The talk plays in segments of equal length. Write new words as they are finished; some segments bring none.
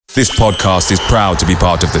This podcast is proud to be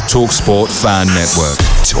part of the TalkSport Fan Network.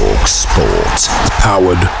 TalkSport.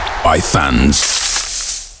 Powered by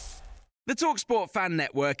fans. The TalkSport Fan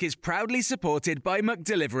Network is proudly supported by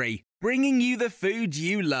McDelivery, bringing you the food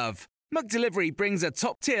you love. McDelivery brings a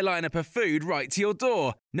top-tier lineup of food right to your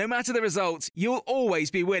door. No matter the result, you'll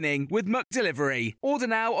always be winning with McDelivery. Order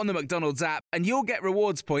now on the McDonald's app and you'll get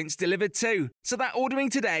rewards points delivered too. So that ordering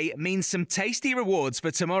today means some tasty rewards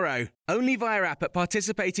for tomorrow. Only via app at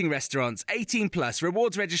participating restaurants. 18 plus.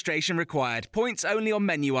 Rewards registration required. Points only on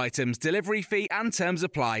menu items. Delivery fee and terms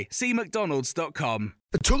apply. See mcdonalds.com.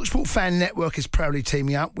 The TalkSport Fan Network is proudly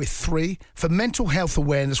teaming up with 3 for Mental Health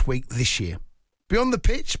Awareness Week this year. Beyond the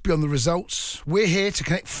pitch, beyond the results, we're here to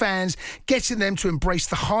connect fans, getting them to embrace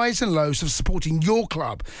the highs and lows of supporting your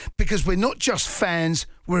club, because we're not just fans,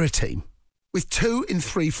 we're a team. With 2 in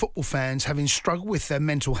 3 football fans having struggled with their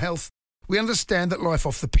mental health, we understand that life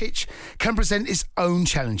off the pitch can present its own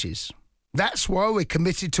challenges. That's why we're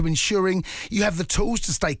committed to ensuring you have the tools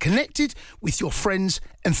to stay connected with your friends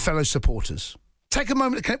and fellow supporters. Take a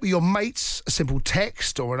moment to connect with your mates. A simple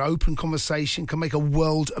text or an open conversation can make a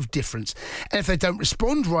world of difference. And if they don't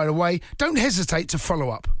respond right away, don't hesitate to follow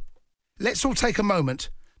up. Let's all take a moment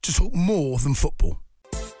to talk more than football.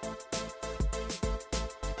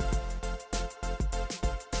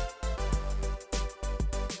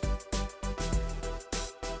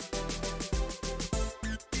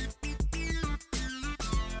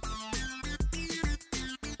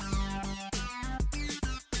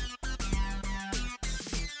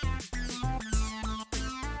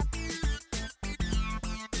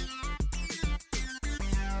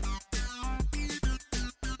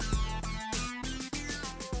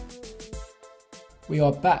 We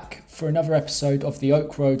are back for another episode of the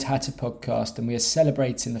Oak Road Hatter podcast, and we are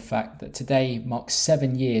celebrating the fact that today marks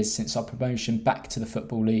 7 years since our promotion back to the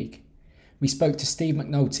Football League. We spoke to Steve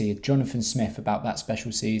McNulty and Jonathan Smith about that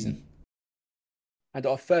special season. And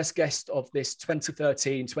our first guest of this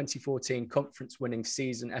 2013-2014 conference winning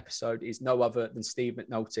season episode is no other than Steve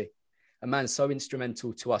McNulty, a man so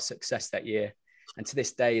instrumental to our success that year, and to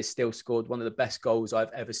this day has still scored one of the best goals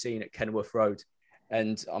I've ever seen at Kenilworth Road.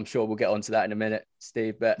 And I'm sure we'll get onto that in a minute,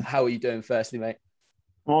 Steve. But how are you doing firstly, mate?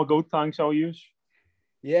 All good, thanks. How are you?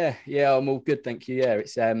 Yeah, I'm all good, thank you. Yeah,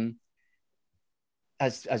 it's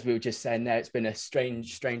as we were just saying there, it's been a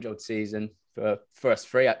strange old season for us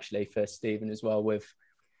three, actually, for Stephen as well, with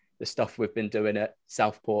the stuff we've been doing at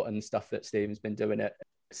Southport and stuff that Stephen's been doing at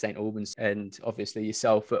St Albans, and obviously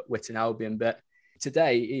yourself at Witton Albion. But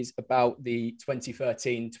today is about the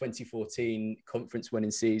 2013-2014 conference winning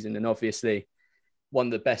season, and obviously one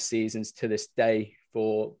of the best seasons to this day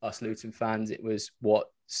for us Luton fans. It was what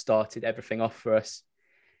started everything off for us.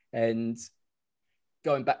 And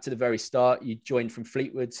going back to the very start, you joined from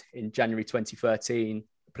Fleetwood in January 2013,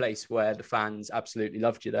 a place where the fans absolutely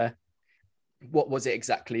loved you there. What was it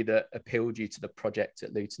exactly that appealed you to the project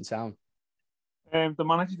at Luton Town? The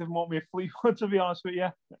manager didn't want me at Fleetwood, to be honest with you.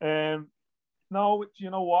 No, you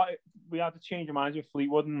know what? We had to change the manager at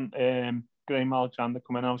Fleetwood, and Graham Alexander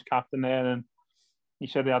come in. I was captain there, and he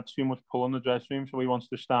said he had too much pull in the dressing room, so he wants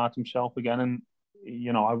to start himself again. And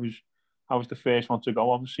you know, I was the first one to go,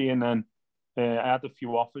 obviously. And then I had a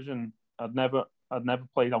few offers, and I'd never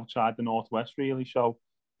played outside the Northwest really. So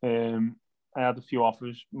I had a few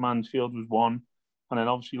offers. Mansfield was one, and then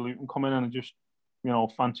obviously Luton come in, and I just, you know,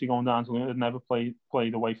 fancy going down to Luton. I'd never played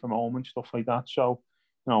away from home and stuff like that. So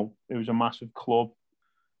you know, it was a massive club,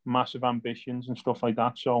 massive ambitions and stuff like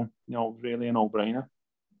that. So you know, it was really a no-brainer.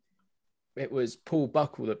 It was Paul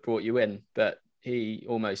Buckle that brought you in, but he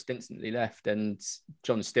almost instantly left, and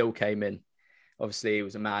John Still came in. Obviously, he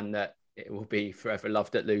was a man that it will be forever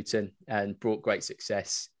loved at Luton and brought great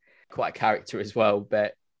success. Quite a character as well.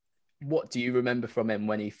 But what do you remember from him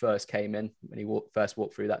when he first came in, when he first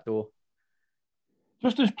walked through that door?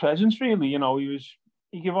 Just his presence, really. You know, he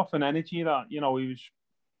gave off an energy that, you know,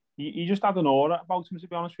 he just had an aura about him, to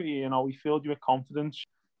be honest with you. You know, he filled you with confidence.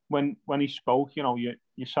 When he spoke, you know, you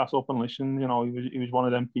sat up and listened. You know, he was one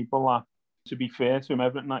of them people that, to be fair to him,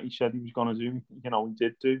 everything that he said he was going to do, you know, he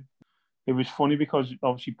did do. It was funny because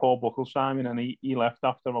obviously Paul Buckle signed, and he left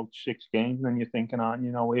after about 6 games, and then you're thinking,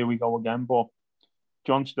 you know, here we go again. But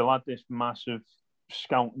John still had this massive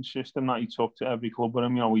scouting system that he took to every club with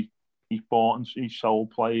him. You know, he bought and he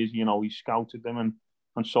sold players. You know, he scouted them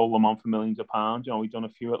and sold them on for millions of pounds. You know, he's done a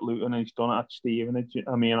few at Luton, and he's done it at Stevenage.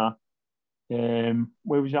 I mean,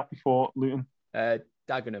 where was that before Luton?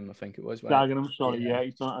 Dagenham, I think it was. Dagenham, sorry, yeah,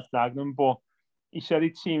 he's done it at Dagenham. But he said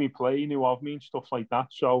he'd seen me play, he knew of me and stuff like that.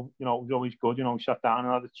 So, you know, it was always good. You know, we sat down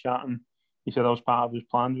and had a chat, and he said that was part of his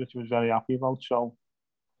plans, which he was very happy about. So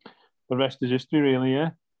the rest is history, really, yeah.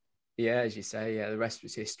 Yeah, as you say, the rest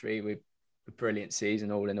was history. We a brilliant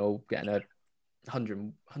season all in all, getting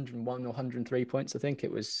 101 or 103 points. I think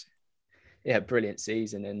it was, brilliant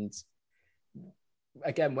season. And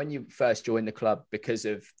again, when you first joined the club, because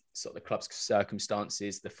of sort of the club's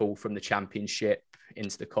circumstances, the fall from the Championship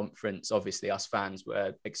into the conference, obviously us fans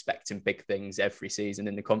were expecting big things every season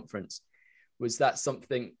in the conference. Was that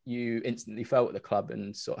something you instantly felt at the club,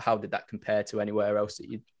 and sort of how did that compare to anywhere else that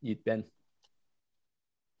you'd been?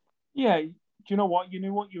 Yeah, do you know what? You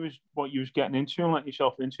knew what you was getting into and letting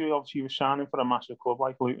yourself into. Obviously, you were signing for a massive club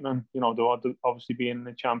like Luton, and they were obviously being in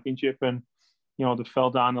the Championship, and they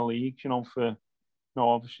fell down the league. For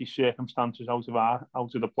obviously circumstances out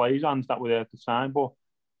of the players' hands that were there at the time. But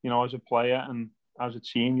as a player and as a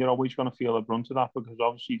team, you're always going to feel the brunt of that, because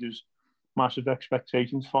obviously there's massive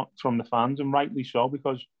expectations from the fans, and rightly so,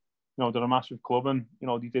 because they're a massive club, and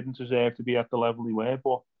they didn't deserve to be at the level they were,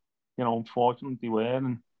 but unfortunately they were,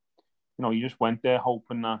 and you just went there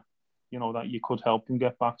hoping that that you could help them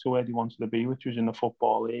get back to where they wanted to be, which was in the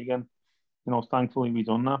Football League, and thankfully we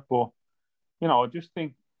done that. But I just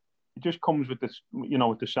think it just comes with this,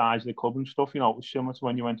 with the size of the club and stuff. It was similar to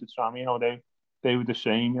when you went to Tranmere. They were the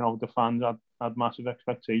same. The fans had massive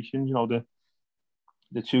expectations.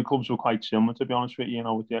 The two clubs were quite similar, to be honest with you,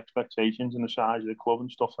 with the expectations and the size of the club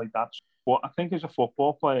and stuff like that. But I think as a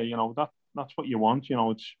football player, that's what you want.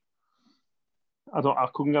 I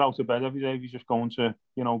couldn't get out of bed every day if you're just going to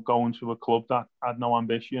a club that had no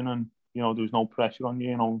ambition, and there was no pressure on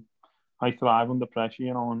you. I thrive under pressure,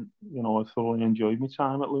 and I thoroughly enjoyed my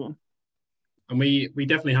time at Luton. And we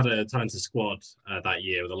definitely had a talented squad that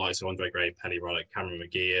year, with the likes of Andre Gray, Pelly Ruddock, Cameron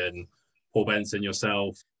McGeehan, Paul Benson,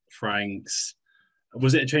 yourself, Franks.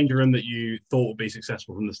 Was it a change of room that you thought would be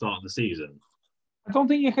successful from the start of the season? I don't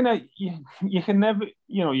think you can never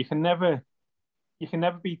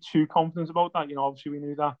be too confident about that. Obviously we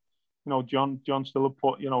knew that. John still had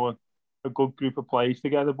put a good group of players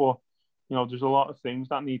together, but there's a lot of things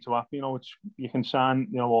that need to happen. You can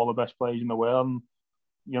sign all the best players in the world, and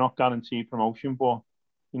you're not guaranteed promotion. But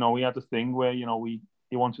we had a thing where he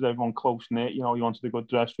wanted everyone close knit. He wanted a good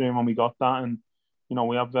dressing room, and we got that. And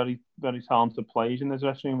we have very, very talented players in the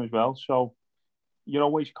dressing room as well. So you're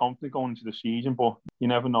always confident going into the season, but you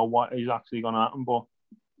never know what is actually going to happen. But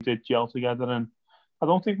we did gel together, and I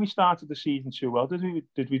don't think we started the season too well. Did we?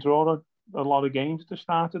 Did we draw a lot of games at the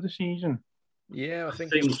start of the season? Yeah, I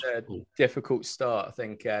think it was a difficult start. I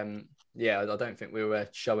think, I don't think we were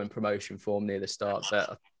showing promotion form near the start.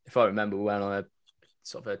 But if I remember, we went on a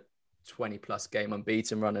sort of a 20-plus game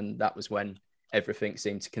unbeaten run, and that was when everything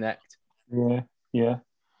seemed to connect. Yeah.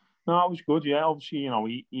 No, it was good. Yeah,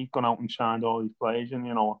 obviously, he'd gone out and signed all these players, and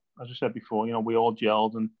as I said before, we all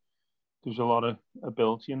gelled, and there's a lot of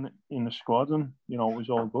ability in the squad, and it was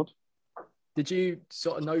all good. Did you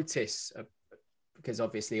sort of notice, because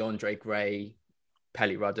obviously Andre Gray,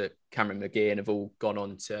 Pelly Ruddock, Cameron McGeehan have all gone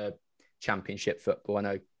on to Championship football. I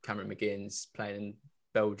know Cameron McGeehan's playing in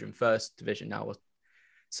Belgium First Division now, or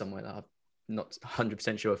somewhere that I'm not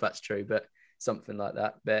 100% sure if that's true, but something like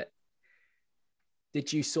that. But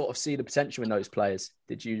did you sort of see the potential in those players?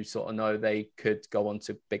 Did you sort of know they could go on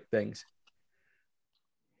to big things?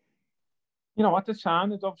 At the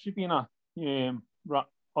time, there's obviously been other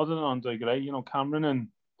than Andre Gray, Cameron and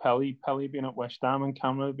Pelly being at West Ham, and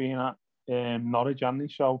Cameron being at Norwich, hadn't they?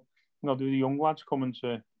 So, the young lads coming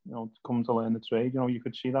to learn the trade. You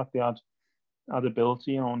could see that they had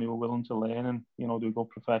ability, and they were willing to learn, and they were good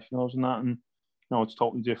professionals and that. And it's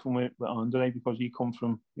totally different with Andre, because he come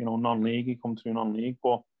from non-league, he come through non-league.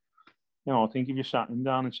 But I think if you sat him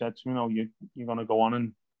down and said to him, you're going to go on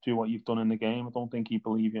and do what you've done in the game, I don't think he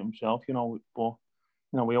believed it himself. But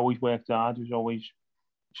we always worked hard. He was always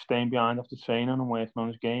staying behind after training and working on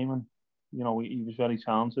his game, and he was very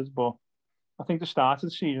talented. But I think the start of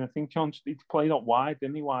the season, I think John, he played up wide,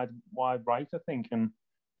 didn't he? Wide right, I think. And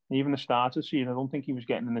even the start of the season, I don't think he was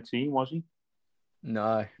getting in the team, was he?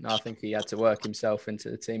 No, I think he had to work himself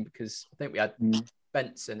into the team, because I think we had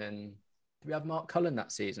Benson, and did we have Mark Cullen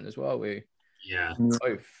that season as well?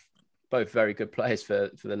 Both very good players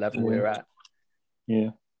for the level we were at.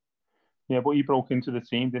 Yeah, but he broke into the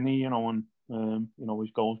team, didn't he? And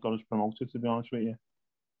his goals got us promoted, to be honest with you.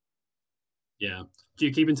 Yeah. Do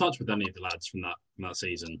you keep in touch with any of the lads from that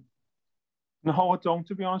season? No, I don't,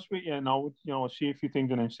 to be honest with you. No, I see a few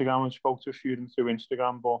things on Instagram and spoke to a few of them through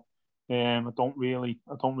Instagram, but I don't really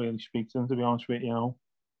speak to them, to be honest with you.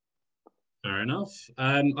 Fair enough.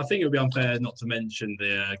 I think it would be unfair not to mention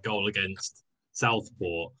the goal against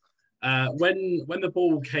Southport. When the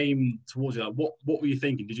ball came towards you, what were you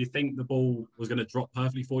thinking? Did you think the ball was going to drop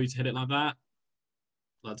perfectly for you to hit it like that?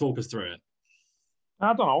 Talk us through it.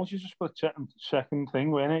 I don't know. It was just a split second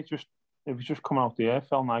thing, wasn't it? It was just coming out the air,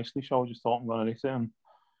 fell nicely. So I just thought I'm going to hit it, and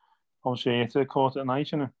obviously hit it, caught it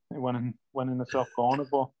nice, and it went in the top corner.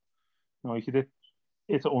 But he could hit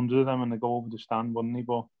it under them and they go over the stand, wouldn't he?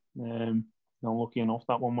 But lucky enough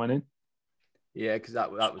that one went in. Yeah, because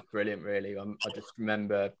that was brilliant, really. I just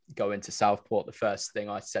remember going to Southport. The first thing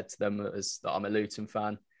I said to them was that I'm a Luton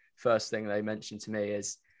fan. First thing they mentioned to me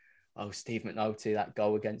is, "Oh, Steve McNulty, that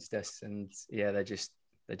goal against us." And yeah, they just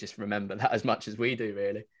remember that as much as we do,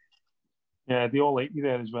 really. Yeah, they all hate me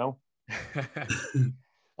there as well.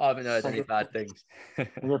 I haven't heard any bad things. I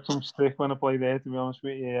got some stick when I played there, to be honest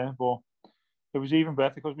with you. Yeah, but it was even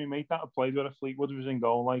better because my mate that I played with at Fleetwood was in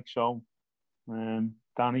goal, like so.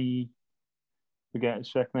 Danny. Forget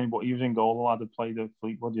his second name, but he was in goal. The lad had played at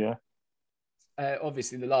Fleetwood, yeah.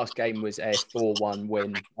 Obviously, the last game was a 4-1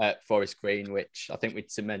 win at Forest Green, which I think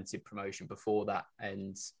we'd cemented promotion before that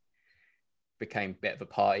and became a bit of a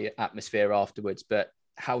party atmosphere afterwards. But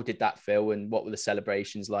how did that feel, and what were the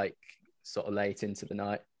celebrations like sort of late into the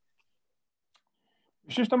night?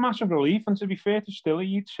 It's just a massive relief. And to be fair to Stilly,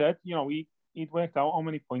 he'd said, he'd worked out how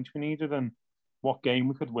many points we needed and what game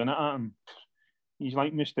we could win it at. And he's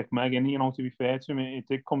like Mystic Meg, and to be fair to him, it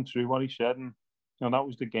did come true what he said, and that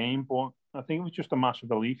was the game. But I think it was just a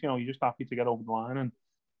massive relief. You're just happy to get over the line and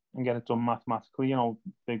get it done mathematically.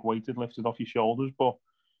 Big weighted lifted off your shoulders. But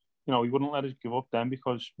he wouldn't let us give up then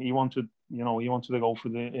because he wanted to go for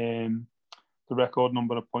the record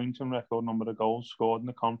number of points and record number of goals scored in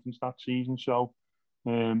the conference that season. So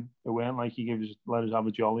it weren't like he let us have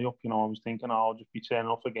a jolly up. I was thinking, I'll just be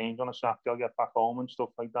turning up for games on a Saturday, I'll get back home and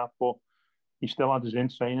stuff like that. But he still had us in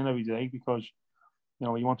training every day because,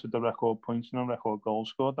 he wanted the record points and the record goals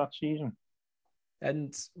scored that season.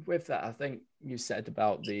 And with that, I think you said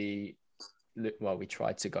about we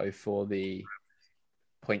tried to go for the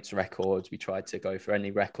points records. We tried to go for any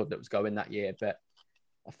record that was going that year. But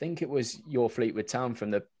I think it was your Fleetwood Town from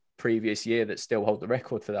the previous year that still hold the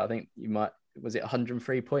record for that. I think was it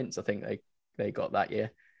 103 points? I think they got that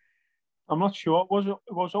year. I'm not sure.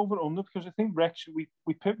 It was over under because I think Wrexham,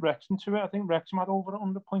 we picked Wrexham to it. I think Wrexham had over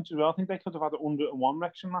 100 points as well. I think they could have had 101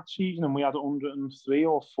 Wrexham that season, and we had 103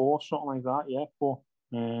 or 4, something like that. Yeah, but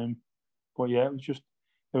yeah,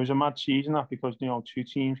 it was a mad season that because two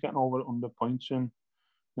teams getting over 100 points and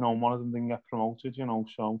one of them didn't get promoted.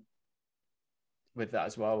 So with that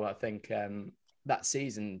as well, I think that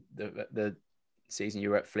season, the season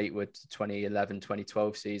you were at Fleetwood,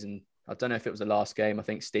 2011-2012 season. I don't know if it was the last game. I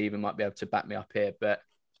think Stephen might be able to back me up here, but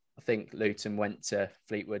I think Luton went to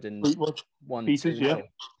Fleetwood and won 2-0.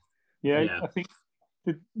 Yeah, I think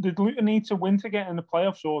did Luton need to win to get in the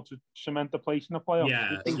playoffs or to cement the place in the playoffs?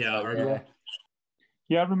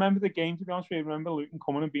 Yeah, I remember the game, to be honest with you. I remember Luton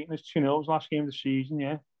coming and beating us 2-0. It was the last game of the season,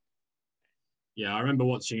 yeah. Yeah, I remember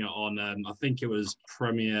watching it on, I think it was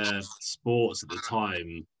Premier Sports at the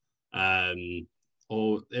time.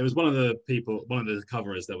 Or it was one of the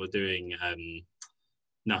coverers that were doing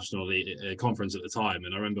National League conference at the time.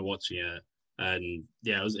 And I remember watching it. And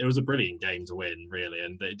yeah, it was a brilliant game to win, really.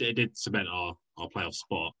 And it did cement our playoff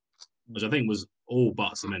spot, which I think was all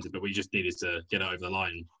but cemented, but we just needed to get it over the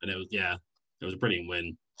line. And it was a brilliant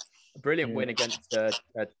win. A brilliant win against a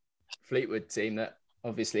Fleetwood team that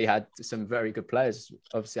obviously had some very good players.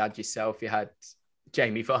 Obviously had yourself, you had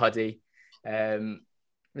Jamie Vardy.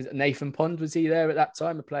 Was it Nathan Pond? Was he there at that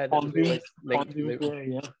time? A player that was always linked to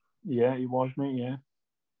Luton? Yeah, he was, mate, yeah.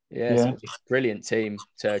 Yeah, so it was a brilliant team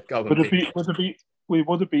to go and beat. We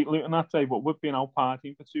would have beat Luton that day, but we'd been out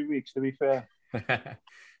partying for 2 weeks, to be fair.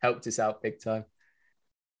 Helped us out big time.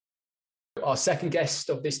 Our second guest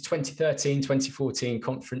of this 2013-2014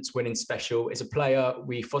 conference winning special is a player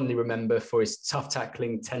we fondly remember for his tough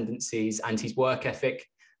tackling tendencies and his work ethic,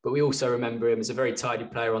 but we also remember him as a very tidy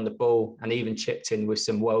player on the ball and even chipped in with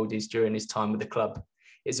some worldies during his time with the club.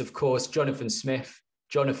 It's, of course, Jonathan Smith.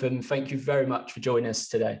 Jonathan, thank you very much for joining us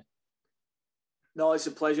today. No, it's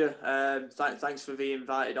a pleasure. Thanks for being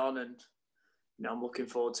invited on, and I'm looking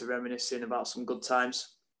forward to reminiscing about some good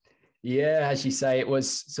times. Yeah, as you say, it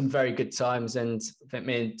was some very good times, and I think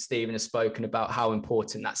me and Stephen have spoken about how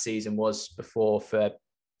important that season was before for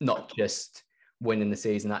not just winning the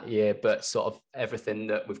season that year, but sort of everything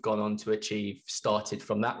that we've gone on to achieve started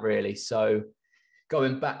from that, really. So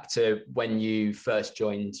going back to when you first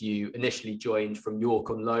joined, you initially joined from York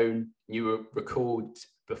on loan. You were recalled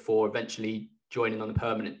before eventually joining on a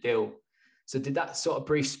permanent deal. So did that sort of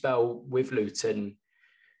brief spell with Luton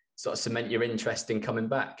sort of cement your interest in coming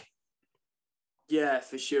back? Yeah,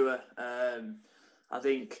 for sure. I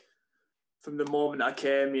think from the moment I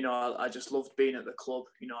came, I just loved being at the club.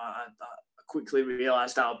 I quickly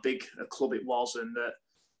realised how big a club it was, and that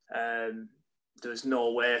there was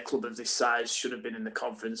no way a club of this size should have been in the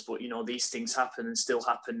conference. But, these things happen and still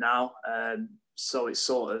happen now. So it's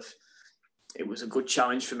it was a good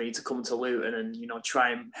challenge for me to come to Luton and, try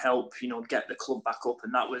and help, get the club back up.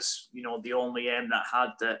 And that was, the only aim that I had,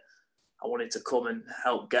 that I wanted to come and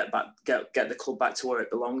help get the club back to where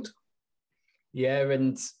it belonged. Yeah,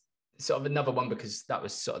 and sort of another one, because that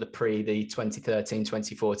was sort of the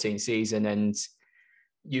 2013-2014 season, and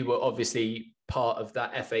you were obviously part of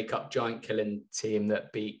that FA Cup giant-killing team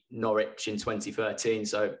that beat Norwich in 2013.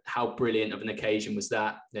 So how brilliant of an occasion was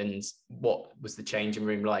that? And what was the changing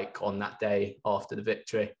room like on that day after the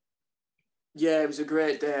victory? Yeah, it was a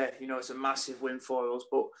great day. It's a massive win for us.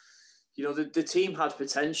 But, the team had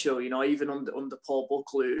potential, even under Paul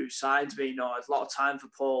Buckley, who signed me. I had a lot of time for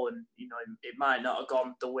Paul, and, it might not have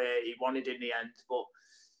gone the way he wanted in the end. But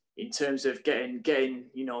in terms of getting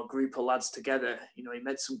a group of lads together, he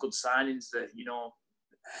made some good signings that,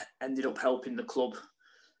 ended up helping the club,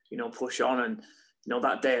 push on. And,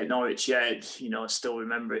 that day at Norwich, I still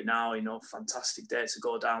remember it now, fantastic day to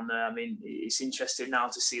go down there. I mean, it's interesting now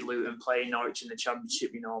to see Luton playing Norwich in the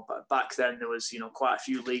Championship, but back then there was, quite a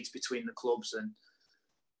few leagues between the clubs, and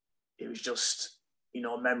it was just,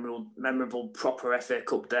 memorable proper FA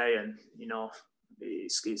Cup day. And,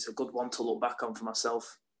 it's a good one to look back on for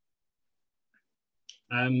myself.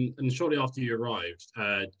 And shortly after you arrived,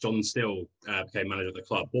 John Still became manager of the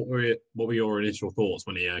club. What were your initial thoughts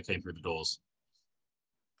when he came through the doors?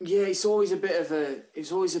 Yeah, it's always a bit of a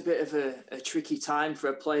tricky time for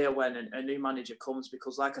a player when a new manager comes,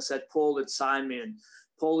 because, like I said, Paul had signed me, and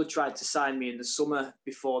Paul had tried to sign me in the summer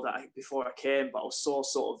before I came, but I was so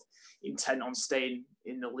sort of intent on staying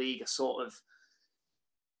in the league. I sort of,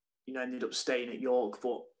 ended up staying at York,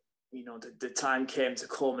 but the time came to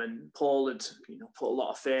come, and Paul had, put a lot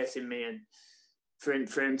of faith in me, and for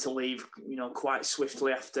him to leave, quite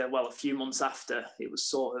swiftly after, a few months after, it was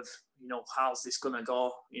sort of, how's this going to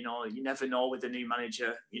go? You never know with a new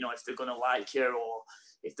manager, if they're going to like you or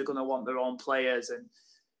if they're going to want their own players. And,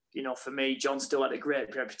 for me, John still had a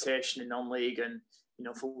great reputation in non-league, and,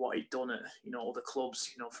 for what he'd done at, other clubs,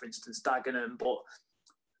 for instance, Dagenham. But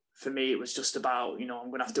for me, it was just about, I'm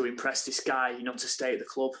going to have to impress this guy, to stay at the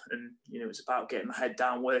club. And, it was about getting my head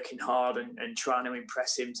down, working hard and trying to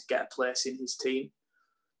impress him to get a place in his team.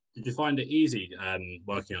 Did you find it easy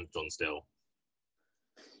working under John Still?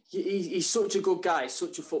 He's such a good guy,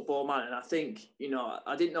 such a football man. And I think,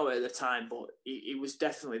 I didn't know it at the time, but he was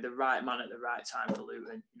definitely the right man at the right time for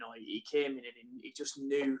Luton. He came in and he just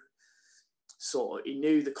knew he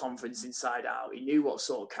knew the conference inside out. He knew what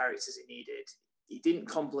sort of characters he needed. He didn't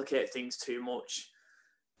complicate things too much.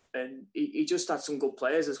 And he just had some good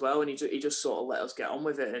players as well. And he just sort of let us get on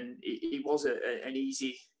with it. And he was an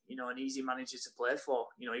easy manager to play for.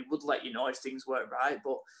 He would let you know if things weren't right,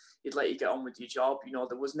 but he'd let you get on with your job.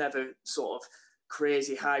 There was never sort of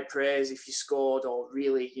crazy high praise if you scored, or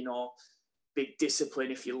really, big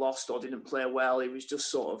discipline if you lost or didn't play well. He was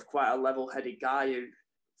just sort of quite a level-headed guy who,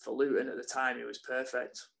 for Luton at the time, he was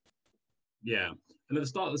perfect. Yeah. And at the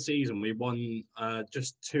start of the season, we won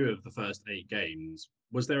just 2 of the first 8 games.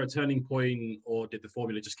 Was there a turning point, or did the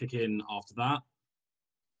formula just kick in after that?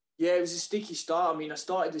 Yeah, it was a sticky start. I mean, I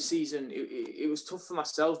started the season, it was tough for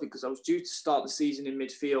myself because I was due to start the season in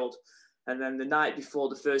midfield. And then the night before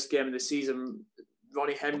the first game of the season,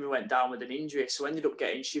 Ronnie Henry went down with an injury. So I ended up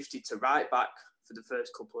getting shifted to right back for the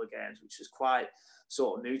first couple of games, which was quite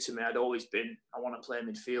sort of new to me. I'd always been, I want to play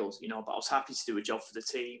midfield, but I was happy to do a job for the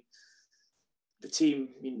team.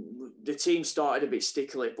 The team started a bit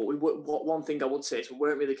stickily, but one thing I would say is we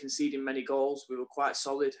weren't really conceding many goals. We were quite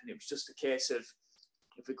solid, and it was just a case of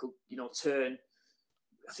if we could, turn.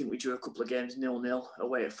 I think we drew a couple of games 0-0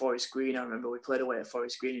 away at Forest Green. I remember we played away at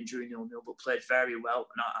Forest Green and drew 0-0, but played very well.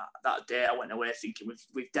 And that day I went away thinking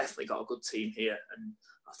we've definitely got a good team here. And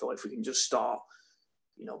I thought if we can just start,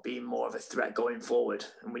 being more of a threat going forward.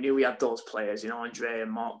 And we knew we had those players, Andre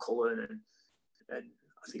and Mark Cullen and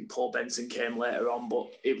I think Paul Benson came later on,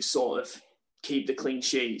 but it was sort of keep the clean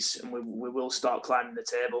sheets and we will start climbing the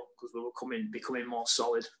table because we were becoming more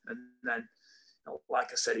solid. And then,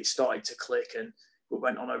 like I said, it started to click and we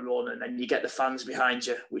went on a run, and then you get the fans behind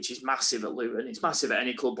you, which is massive at Luton. It's massive at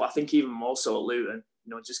any club, but I think even more so at Luton,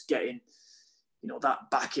 just getting, that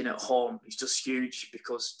backing at home is just huge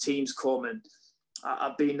because teams come, and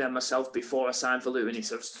I've been there myself before I signed for Luton.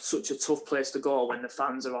 It's such a tough place to go when the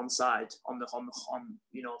fans are on side for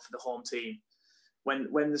the home team. When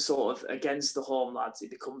they're sort of against the home lads,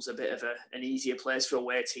 it becomes a bit of an easier place for a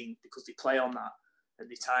away team because they play on that and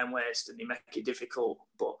they time waste and they make it difficult.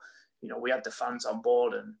 But we had the fans on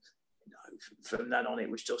board, and from then on, it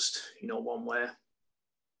was just, one way.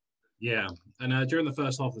 Yeah, and during the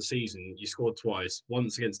first half of the season, you scored twice,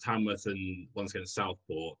 once against Tamworth and once against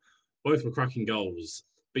Southport. Both were cracking goals,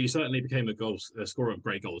 but you certainly became a scorer of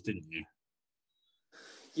great goals, didn't you?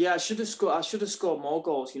 Yeah, I should have scored more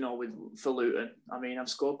goals, for Luton. I mean, I've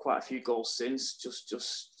scored quite a few goals since,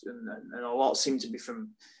 and a lot seem to be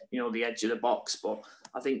from, the edge of the box. But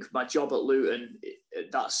I think my job at Luton,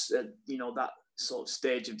 that's that sort of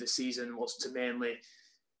stage of the season was to mainly,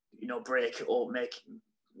 break it up, make,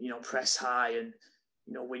 press high and,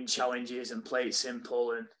 win challenges and play it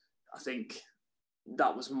simple. And I think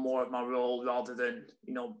that was more of my role rather than,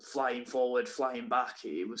 flying forward, flying back.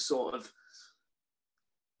 It was sort of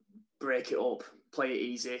break it up, play it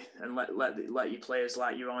easy, and let your players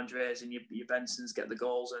like your Andres and your Bensons get the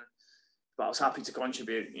goals. But I was happy to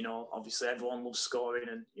contribute. Obviously everyone loves scoring,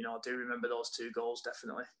 and I do remember those 2 goals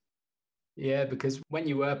definitely. Yeah, because when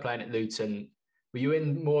you were playing at Luton, were you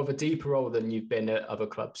in more of a deeper role than you've been at other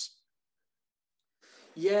clubs?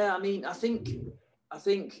 Yeah, I mean, I think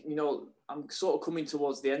I'm sort of coming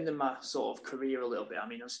towards the end of my sort of career a little bit. I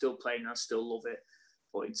mean, I'm still playing, I still love it,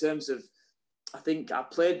 but in terms of, I think I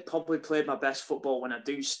probably played my best football when I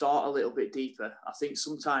do start a little bit deeper. I think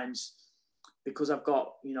sometimes because I've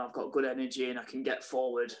got good energy and I can get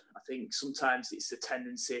forward, I think sometimes it's the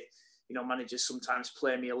tendency, managers sometimes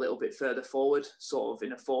play me a little bit further forward, sort of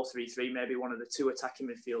in a 4-3-3, maybe one of the 2 attacking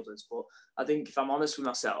midfielders. But I think if I'm honest with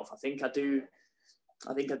myself, I think I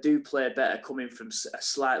do play better coming from a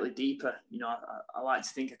slightly deeper. I like to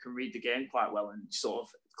think I can read the game quite well and sort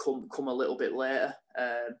of come a little bit later.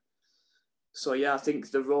 So yeah, I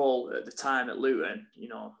think the role at the time at Luton,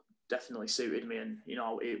 definitely suited me, and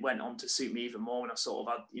it went on to suit me even more when I sort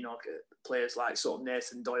of had players like sort of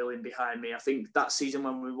Nathan Doyle in behind me. I think that season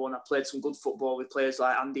when we won, I played some good football with players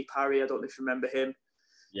like Andy Parry. I don't know if you remember him.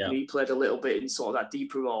 Yeah, and he played a little bit in sort of that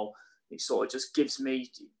deeper role. It sort of just gives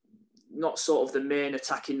me not sort of the main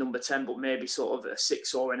attacking number 10, but maybe sort of a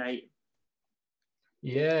 6 or an 8.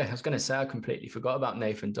 Yeah, I was going to say I completely forgot about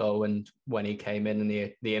Nathan Doyle and when he came in and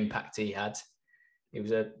the impact he had. He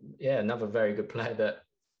was another very good player that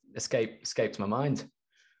escaped my mind.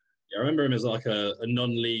 Yeah, I remember him as like a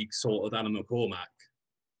non-league sort of Alan McCormack.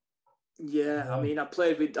 Yeah, I mean, I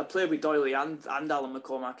played with Doyley and Alan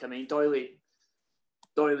McCormack. I mean,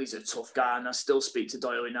 Doyley's a tough guy, and I still speak to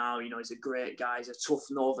Doyley now. He's a great guy. He's a tough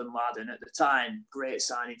northern lad, and at the time, great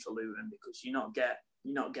signing for Luton because you not get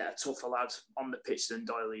a tougher lad on the pitch than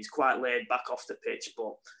Doyley. He's quite laid back off the pitch,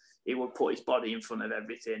 but he would put his body in front of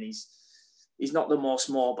everything. He's not the most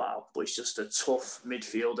mobile, but he's just a tough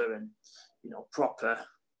midfielder and proper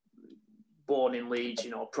born in Leeds.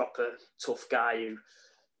 Proper tough guy who.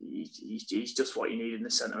 He's just what you need in the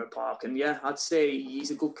centre of the park. And yeah, I'd say he's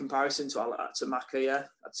a good comparison to Maka, yeah.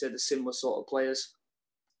 I'd say the similar sort of players.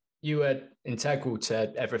 You were integral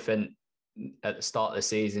to everything at the start of the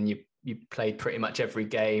season. You played pretty much every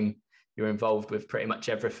game. You were involved with pretty much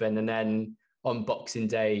everything. And then on Boxing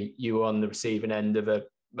Day, you were on the receiving end of a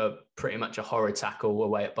pretty much a horror tackle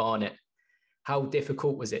away at Barnet. How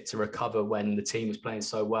difficult was it to recover when the team was playing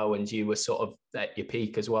so well and you were sort of at your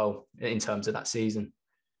peak as well in terms of that season?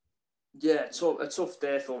 Yeah, a tough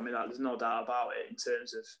day for me. There's no doubt about it. In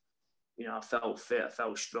terms of, I felt fit, I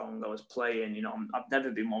felt strong, I was playing. I've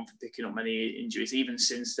never been one for picking up many injuries. Even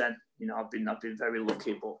since then, I've been very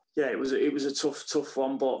lucky. But yeah, it was a tough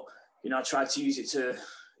one. But I tried to use it to,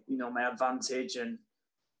 my advantage and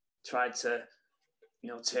tried to,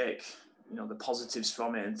 take the positives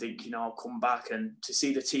from it and think, I'll come back. And to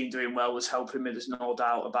see the team doing well was helping me. There's no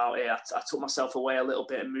doubt about it. I took myself away a little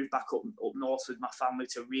bit and moved back up north with my family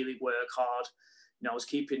to really work hard. I was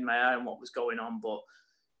keeping my eye on what was going on, but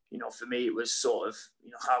for me it was sort of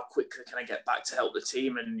how quickly can I get back to help the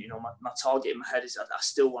team? And my target in my head is that I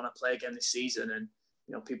still want to play again this season. And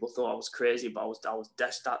people thought I was crazy, but I was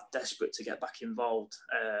desperate to get back involved.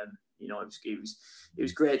 It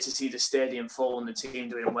was great to see the stadium full and the team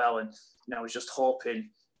doing well. And I was just hoping,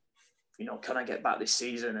 can I get back this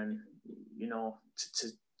season? And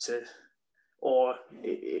or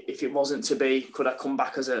if it wasn't to be, could I come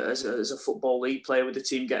back as a football league player with the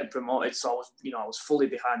team getting promoted? So I was fully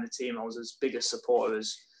behind the team. I was as big a supporter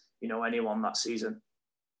as anyone that season.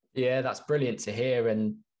 Yeah, that's brilliant to hear.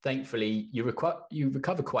 And thankfully, you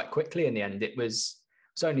recovered quite quickly in the end. It was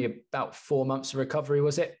only about 4 months of recovery,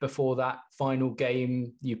 was it, before that final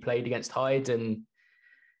game you played against Hyde? And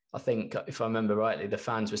I think, if I remember rightly, the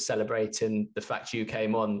fans were celebrating the fact you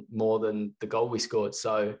came on more than the goal we scored.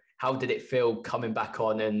 So how did it feel coming back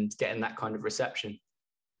on and getting that kind of reception?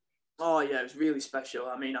 Oh, yeah, it was really special.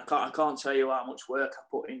 I mean, I can't tell you how much work I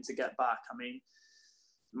put in to get back. I mean,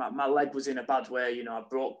 my leg was in a bad way. You know, I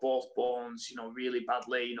broke both bones, you know, really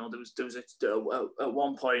badly. You know, there was at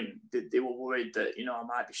one point they were worried that, you know, I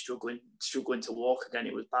might be struggling to walk again.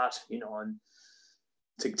 It was bad, you know, and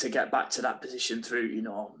to get back to that position through, you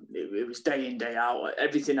know, it was day in, day out.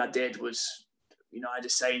 Everything I did was, you know, I had a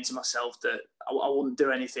saying to myself that I wouldn't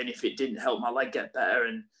do anything if it didn't help my leg get better.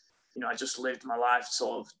 And, you know, I just lived my life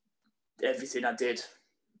sort of everything I did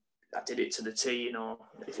it to the T. You know,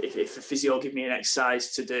 if a physio gave me an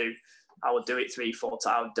exercise to do, I would do it 3-4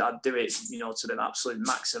 times. I'd do it, you know, to the absolute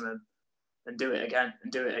maximum and do it again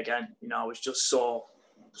and do it again. You know, I was just so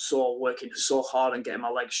working so hard and getting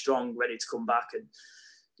my legs strong, ready to come back. And,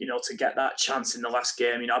 you know, to get that chance in the last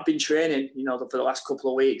game, you know, I've been training, you know, for the last couple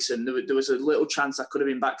of weeks, and there was a little chance I could have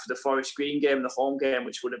been back for the Forest Green game, the home game,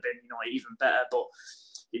 which would have been, you know, even better. But,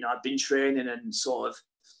 you know, I've been training and sort of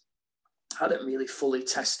hadn't really fully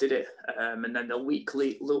tested it. And then the week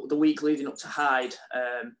leading up to Hyde,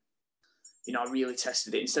 you know, I really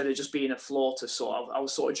tested it. Instead of just being a floater, I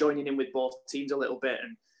was sort of joining in with both teams a little bit,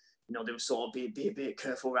 and, you know, they were sort of be a bit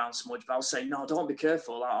careful around Smudge, but I was saying, no, don't be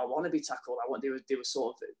careful. I want to be tackled. They were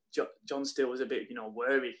sort of, John still was a bit, you know,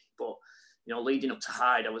 worried, but, you know, leading up to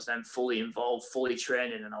Hyde, I was then fully involved, fully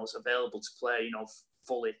training, and I was available to play, you know,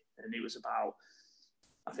 fully. And it was about,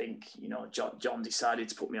 I think, you know, John decided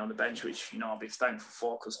to put me on the bench, which, you know, I'll be thankful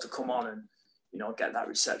for, because to come on and, you know, get that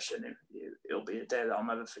reception, it'll be a day that I'll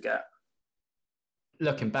never forget.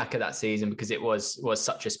 Looking back at that season, because it was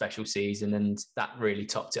such a special season and that really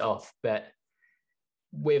topped it off. But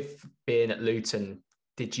with being at Luton,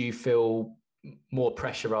 did you feel more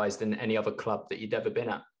pressurised than any other club that you'd ever been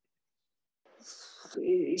at?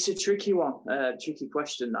 It's a tricky one, tricky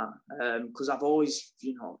question that, because I've always,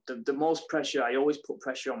 you know, the most pressure, I always put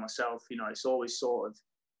pressure on myself. You know, it's always sort of,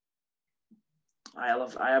 I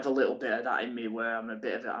have a little bit of that in me where I'm a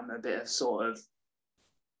bit of sort of,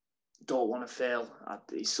 don't want to fail.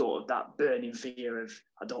 It's sort of that burning fear of,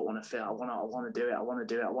 I don't want to fail. I want to do it. I want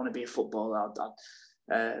to do it. I want to be a footballer.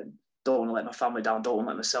 I don't want to let my family down. Don't want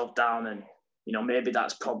to let myself down. And, you know, maybe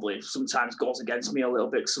that's probably sometimes goes against me a little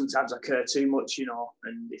bit. Sometimes I care too much, you know,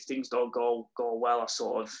 and if things don't go well, I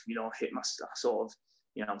sort of, you know, you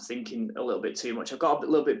know, I'm thinking a little bit too much. I've got a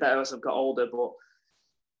little bit better as I've got older, but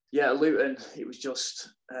yeah, Luton, it was just,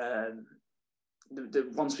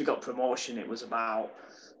 once we got promotion, it was about,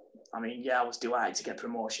 I mean, yeah, I was delighted to get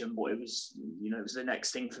promotion, but it was, you know, it was the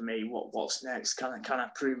next thing for me. What's next? Can I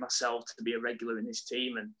prove myself to be a regular in this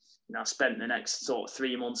team? And, you know, I spent the next sort of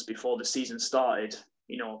 3 months before the season started,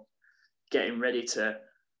 you know, getting ready to,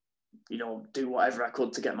 you know, do whatever I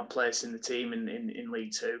could to get my place in the team in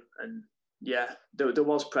League Two. And yeah, there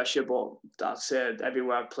was pressure, but I'd say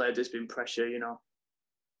everywhere I've played, there's been pressure, you know.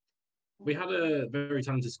 We had a very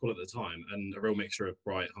talented squad at the time and a real mixture of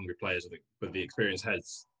bright, hungry players with the experienced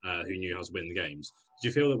heads who knew how to win the games. Did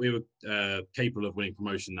you feel that we were capable of winning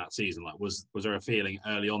promotion that season? Like, was there a feeling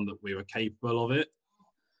early on that we were capable of it?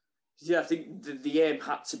 Yeah, I think the aim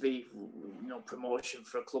had to be, you know, promotion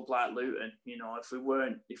for a club like Luton. You know, if we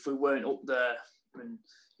weren't up there, and,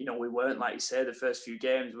 you know, we weren't, like you say, the first few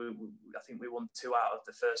games, I think we won 2 out of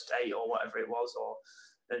the first 8 or whatever it was,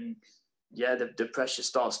 and yeah, the pressure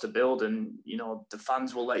starts to build, and, you know, the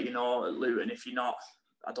fans will let you know at Luton if you're not,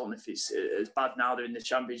 I don't know if it's as bad now they're in the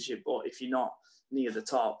Championship, but if you're not near the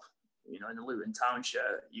top, you know, in the Luton Town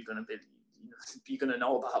shirt, you're going to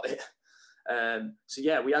know about it. So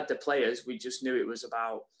yeah, we had the players, we just knew it was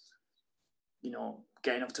about, you know,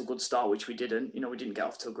 getting off to a good start, which we didn't. You know, we didn't get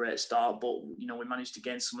off to a great start, but, you know, we managed to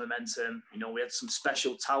gain some momentum. You know, we had some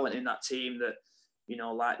special talent in that team that, you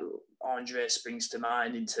know, like Andre springs to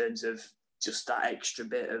mind in terms of just that extra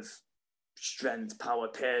bit of strength, power,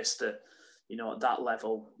 pace that, you know, at that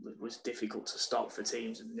level was difficult to stop for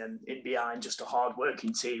teams. And then in behind, just a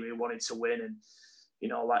hard-working team who wanted to win. And, you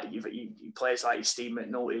know, like you players like Steve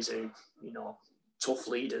McNulty's who, you know, tough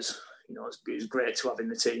leaders. You know, it was great to have in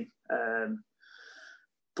the team.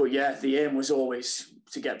 But yeah, the aim was always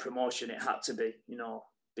to get promotion. It had to be, you know,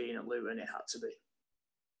 being at Luton, it had to be.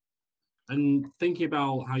 And thinking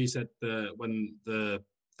about how you said when the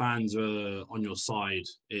fans are on your side,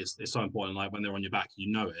 it's so important. Like when they're on your back,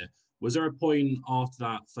 you know it. Was there a point after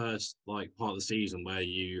that first part of the season where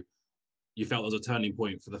you felt there was a turning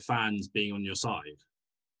point for the fans being on your side?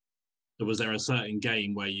 Or was there a certain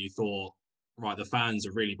game where you thought, right, the fans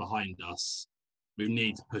are really behind us, we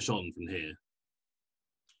need to push on from here?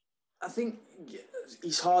 I think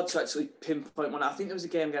it's hard to actually pinpoint one. I think there was a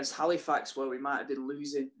game against Halifax where we might have been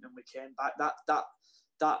losing and we came back.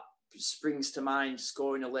 That springs to mind,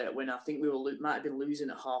 scoring a late win. I think we might have been losing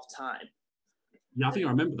at half time, Yeah, I think I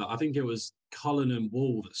remember that. I think it was Cullen and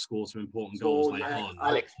Wall that scored some important goals later on.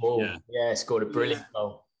 Alex Wall, scored a brilliant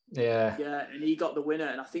goal. Yeah, and he got the winner.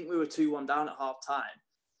 And I think we were 2-1 down at half time.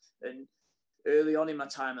 And early on in my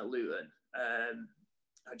time at Luton,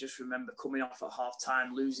 I just remember coming off at half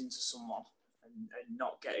time, losing to someone and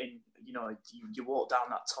not getting, you walk down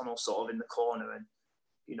that tunnel sort of in the corner and,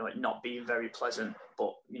 it not being very pleasant,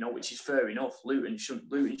 but, which is fair enough. Luton should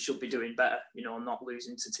be doing better, not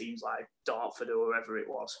losing to teams like Dartford or whoever it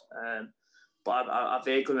was. But I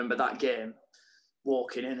vaguely remember that game,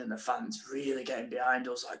 walking in and the fans really getting behind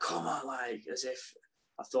us, like, come on, like, as if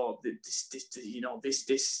I thought that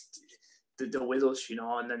they're with us,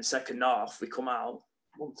 and then second half we come out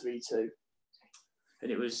 1-3-2,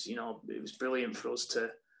 and it was brilliant for us to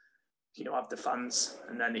have the fans,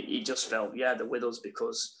 and then it just felt they're with us,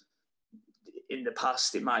 because in the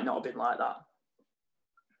past it might not have been like that.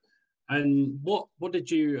 And what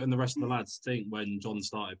did you and the rest of the lads think when John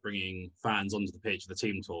started bringing fans onto the pitch, the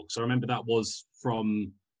team talk? So I remember that was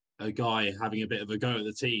from a guy having a bit of a go at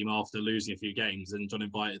the team after losing a few games, and John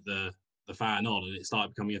invited the fan on, and it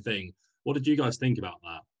started becoming a thing. What did you guys think about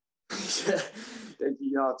that?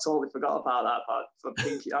 I totally forgot about that, but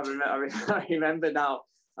I remember now.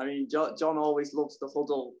 I mean, John always loves the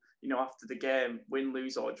huddle, after the game, win,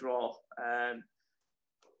 lose or draw.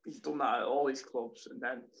 He's done that at all his clubs, and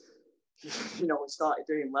then he started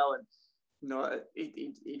doing well, and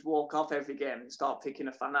he'd walk off every game and start picking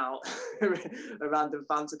a fan out, a random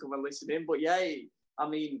fan to come and listen in. But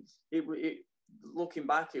looking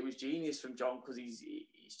back, it was genius from John, because he's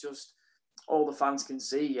just, all the fans can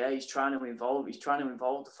see. He's trying to involve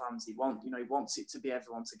the fans. He wants it to be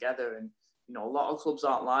everyone together, and a lot of clubs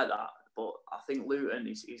aren't like that. But I think Luton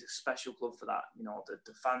is a special club for that. The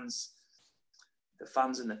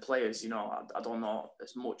fans and the players, I don't know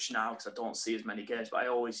as much now because I don't see as many games, but I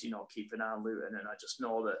always, keep an eye on Luton, and I just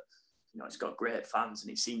know that, it's got great fans,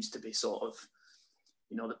 and it seems to be sort of,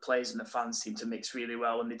 the players and the fans seem to mix really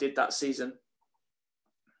well, and they did that season.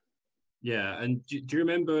 Yeah, and do you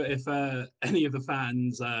remember if any of the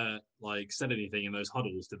fans said anything in those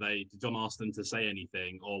huddles? Did John ask them to say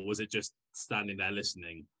anything, or was it just standing there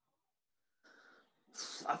listening?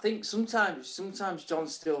 I think sometimes John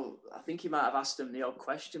still, I think he might have asked them the odd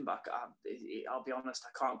question back. I'll be honest,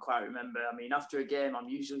 I can't quite remember. I mean, after a game, I'm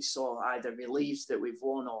usually so either relieved that we've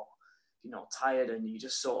won or, tired, and you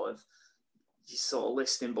just sort of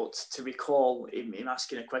listening. But to recall him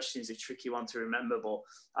asking a question is a tricky one to remember. But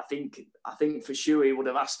I think for sure he would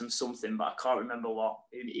have asked them something, but I can't remember what.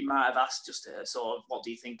 He might have asked just to sort of, what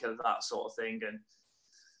do you think of that sort of thing? And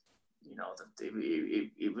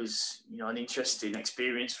it was an interesting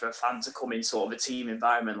experience for a fan to come in sort of a team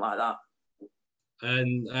environment like that.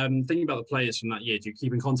 And thinking about the players from that year, do you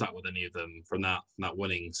keep in contact with any of them from that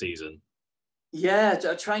winning season? Yeah,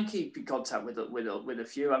 I try and keep in contact with a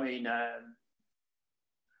few. I mean,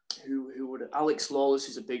 who would Alex Lawless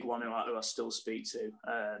is a big one who I still speak to,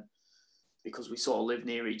 because we sort of live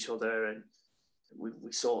near each other, and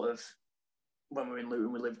we sort of, when we were in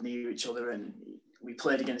Luton, we lived near each other, and we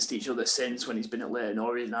played against each other since, when he's been at Leyton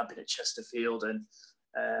Orient, I've been at Chesterfield, and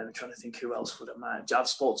I'm trying to think who else would have matched. I've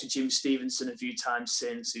spoken to Jim Stevenson a few times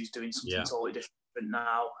since, who's doing something totally different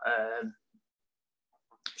now.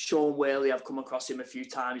 Sean Whaley, I've come across him a few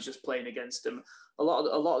times just playing against him. A lot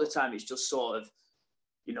of the time it's just sort of,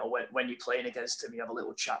 when you're playing against him, you have a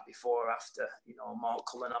little chat before or after. Mark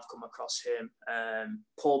Cullen, I've come across him.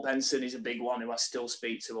 Paul Benson is a big one who I still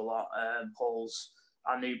speak to a lot.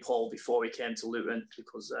 I knew Paul before he came to Luton,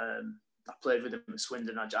 because I played with him at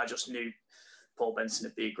Swindon. I just knew Paul Benson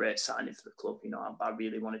would be a great signing for the club. I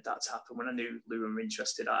really wanted that to happen. When I knew Luton were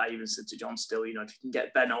interested, I even said to John Still, if you can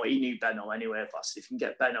get Benno, he knew Benno anyway, but I said, if you can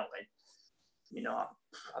get Benno in, I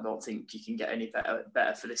don't think you can get any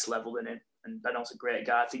better for this level than him. And Benno's a great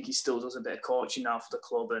guy. I think he still does a bit of coaching now for the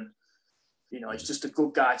club, and he's just a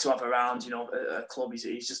good guy to have around. At a club,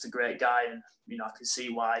 he's just a great guy, and I can see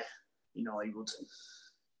why Luton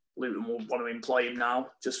will want to employ him now,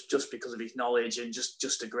 just because of his knowledge, and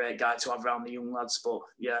just a great guy to have around the young lads. But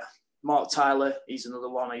yeah, Mark Tyler, he's another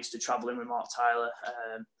one. I used to travel in with Mark Tyler,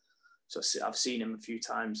 so I've seen him a few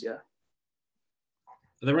times. Yeah.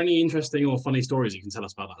 Are there any interesting or funny stories you can tell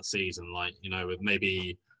us about that season? With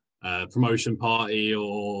maybe promotion party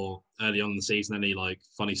or early on in the season, any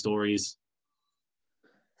funny stories?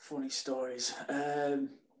 Funny stories. Or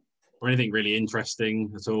anything really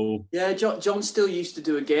interesting at all? Yeah, John still used to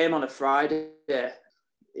do a game on a Friday.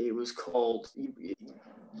 It was called. You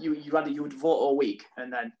would vote all week,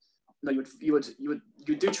 and then you would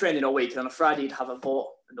do training all week, and on a Friday you'd have a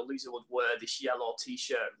vote, and the loser would wear this yellow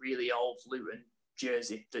T-shirt, really old Luton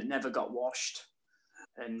jersey that never got washed.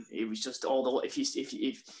 and it was just all the if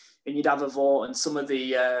and you'd have a vote, and some of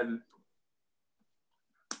the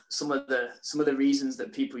reasons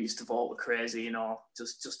that people used to vote were crazy, you know,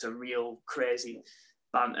 just a real crazy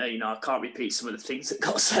banter. You know, I can't repeat some of the things that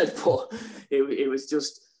got said, but it was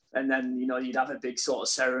just. And then, you know, you'd have a big sort of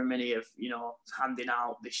ceremony of, you know, handing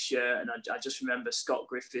out this shirt. And I just remember Scott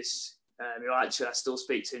Griffiths, who actually I still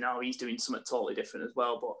speak to now. He's doing something totally different as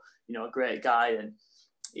well, but, you know, a great guy. And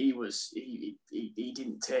he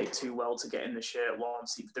didn't take too well to getting the shirt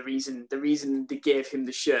once. The reason they gave him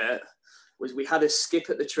the shirt was we had a skip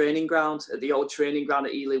at the training ground, at the old training ground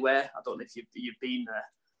at Ely Way. I don't know if you've been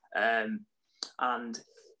there. And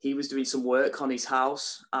he was doing some work on his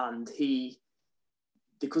house, and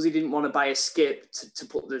because he didn't want to buy a skip to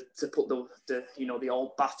put the you know, the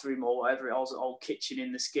old bathroom or whatever it was, old kitchen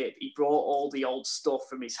in the skip, he brought all the old stuff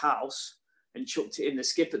from his house and chucked it in the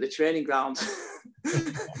skip at the training ground.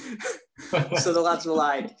 So the lads were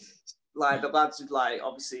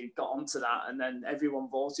obviously got onto that, and then everyone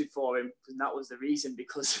voted for him, and that was the reason,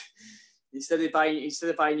 because instead of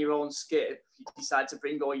buying your own skip, you decide to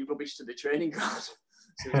bring all your rubbish to the training ground.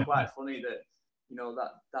 So it's quite funny that, you know,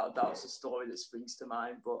 that was a story that springs to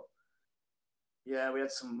mind. But yeah, we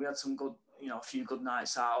had some good, you know, a few good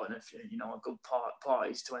nights out, and a few, you know, good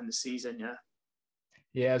parties to end the season. Yeah.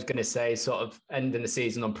 Yeah, I was going to say, sort of ending the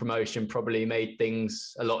season on promotion probably made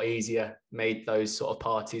things a lot easier, made those sort of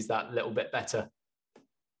parties that little bit better.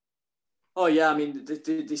 Oh yeah, I mean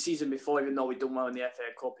the season before, even though we'd done well in the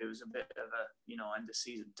FA Cup, it was a bit of a, you know, end of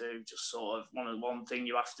season do, just sort of one thing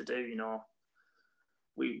you have to do, you know.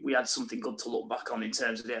 We had something good to look back on in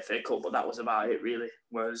terms of the FA Cup, but that was about it really.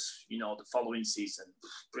 Whereas, you know, the following season,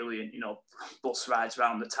 brilliant, you know, bus rides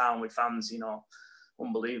around the town with fans, you know,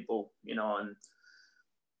 unbelievable, you know, and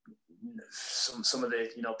some of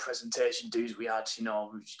the, you know, presentation dues we had, you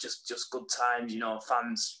know, just good times, you know,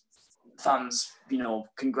 fans, you know,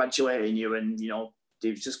 congratulating you, and, you know, it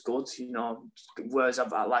was just good, you know. Whereas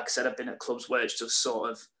like I said, I've been at clubs where it's just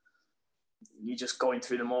sort of, you're just going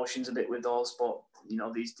through the motions a bit with those, but, you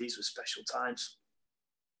know, these were special times.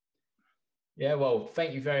 Yeah, well,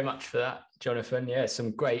 thank you very much for that, Jonathan. Yeah,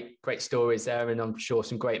 some great stories there, and I'm sure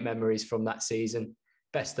some great memories from that season.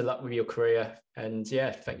 Best of luck with your career, and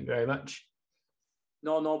yeah, thank you very much.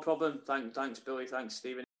 No problem. Thanks, Billy. Thanks,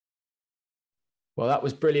 Stephen. Well, that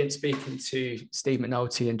was brilliant speaking to Steve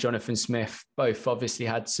McNulty and Jonathan Smith. Both obviously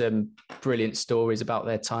had some brilliant stories about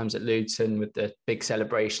their times at Luton, with the big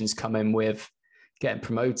celebrations coming with getting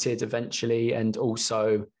promoted eventually, and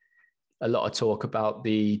also a lot of talk about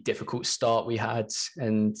the difficult start we had.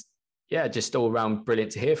 And yeah, just all around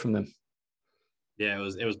brilliant to hear from them. Yeah,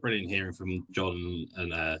 it was brilliant hearing from John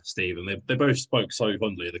and Steve, and they both spoke so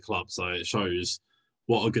fondly of the club. So it shows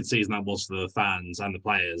what a good season that was for the fans and the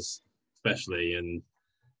players, especially. And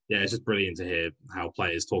yeah, it's just brilliant to hear how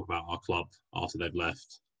players talk about our club after they've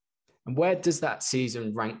left. And where does that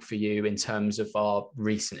season rank for you in terms of our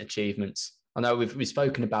recent achievements? I know we've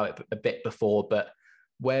spoken about it a bit before, but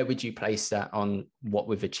where would you place that on what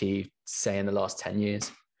we've achieved, say, in the last 10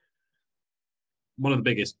 years? One of the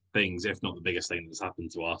biggest things, if not the biggest thing that's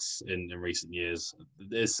happened to us in recent years,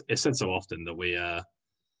 it's said so often that we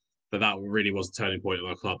that really was a turning point of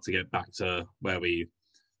our club to get back to where we,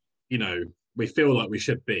 you know, we feel like we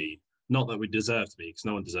should be. Not that we deserve to be, because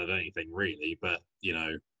no one deserved anything really, but, you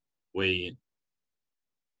know, we,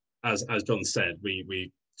 as John said,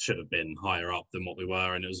 we should have been higher up than what we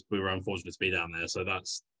were, and we were unfortunate to be down there. So it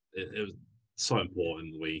was so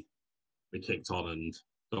important that we kicked on and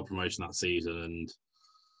got promotion that season. And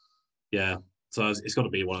yeah, so it's got to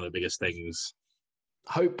be one of the biggest things.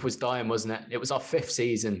 Hope was dying, wasn't it? It was our 5th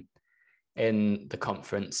season in the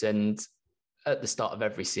conference, and at the start of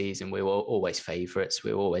every season we were always favourites.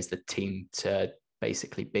 We were always the team to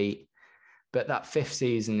basically beat. But that 5th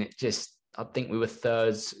season, I think we were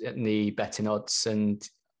 3rd in the betting odds, and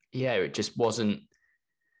yeah, it just wasn't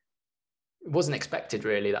expected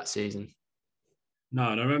really that season. No,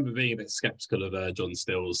 and I remember being a bit sceptical of John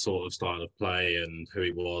Still's sort of style of play and who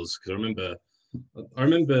he was, because I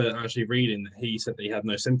remember actually reading that he said that he had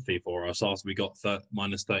no sympathy for us after we got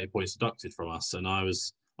minus 30 points deducted from us, and I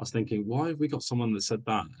was thinking, why have we got someone that said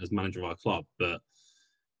that as manager of our club? But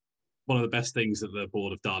one of the best things that the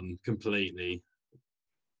board have done completely.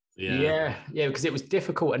 Yeah, because it was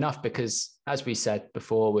difficult enough, because as we said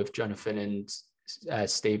before with Jonathan and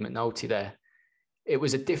Steve McNulty there, it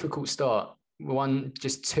was a difficult start. We won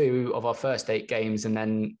just 2 of our first 8 games, and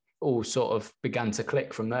then all sort of began to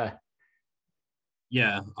click from there.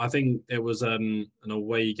 Yeah, I think it was an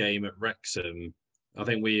away game at Wrexham. I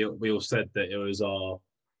think we all said that it was our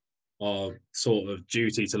our sort of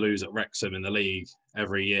duty to lose at Wrexham in the league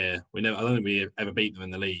every year. I don't think we ever beat them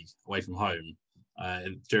in the league away from home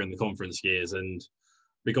during the conference years, and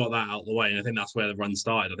we got that out of the way. And I think that's where the run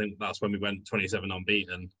started. I think that's when we went 27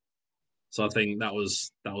 unbeaten. So I think that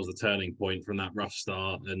was the turning point from that rough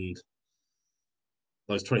start, and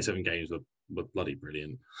those 27 games were bloody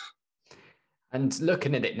brilliant. And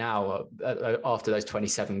looking at it now, after those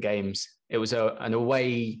 27 games, it was a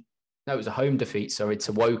home defeat,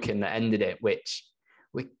 to Woking that ended it, which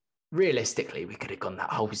we realistically we could have gone that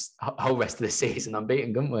whole rest of the season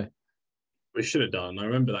unbeaten, couldn't we? We should have done. I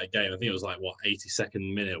remember that game. I think it was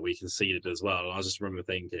 82nd minute we conceded as well. And I just remember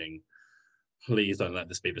thinking, please don't let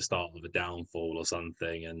this be the start of a downfall or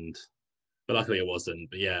something. But luckily it wasn't.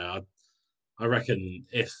 But yeah, I reckon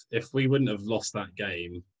if we wouldn't have lost that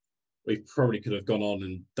game, we probably could have gone on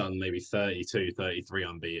and done maybe 32, 33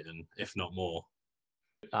 unbeaten, if not more.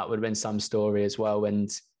 That would have been some story as well. And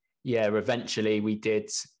yeah, eventually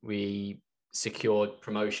we secured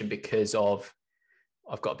promotion because of,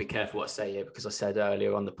 I've got to be careful what I say here, because I said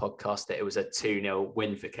earlier on the podcast that it was a 2-0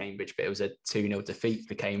 win for Cambridge, but it was a 2-0 defeat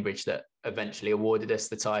for Cambridge that eventually awarded us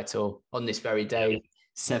the title on this very day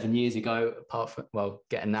 7 years ago, apart from,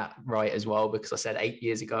 getting that right as well, because I said 8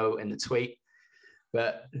 years ago in the tweet.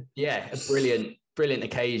 But yeah, a brilliant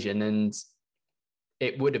occasion. And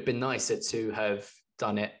it would have been nicer to have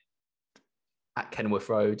done it at Kenilworth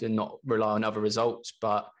Road and not rely on other results.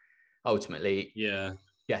 But ultimately,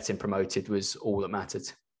 getting promoted was all that mattered.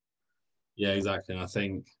 Yeah, exactly. And I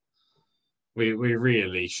think we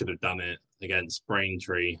really should have done it against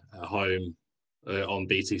Braintree at home on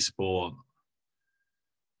BT Sport.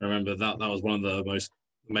 I remember that was one of the most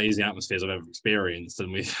amazing atmospheres I've ever experienced,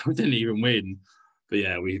 and we didn't even win. But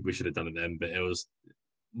yeah, we should have done it then. But it was,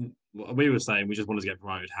 we were saying we just wanted to get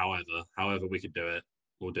promoted. However we could do it,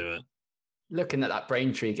 we'll do it. Looking at that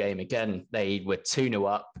Braintree game again, they were 2-0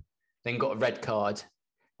 up, then got a red card.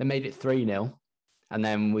 They made it 3-0, and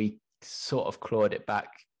then we sort of clawed it back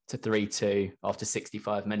to 3-2 after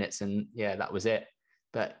 65 minutes, and yeah, that was it.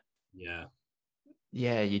 But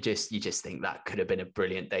yeah, you just think that could have been a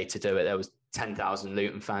brilliant day to do it. There was 10,000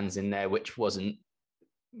 Luton fans in there, which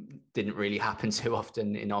didn't really happen too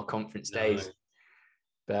often in our conference days.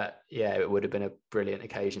 But yeah, it would have been a brilliant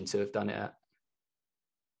occasion to have done it at.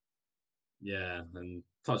 Yeah, and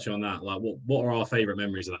touching on that, what are our favourite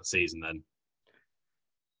memories of that season then?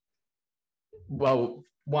 Well,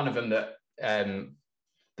 one of them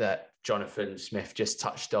that Jonathan Smith just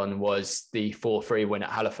touched on was the 4-3 win at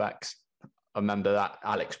Halifax. I remember that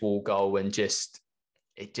Alex Wall goal, and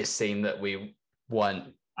it just seemed that we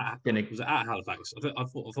weren't going to. Was it at Halifax? I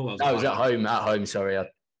thought that was. That was at home. At home, sorry.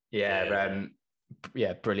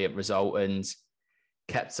 Brilliant result, and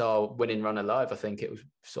kept our winning run alive. I think it was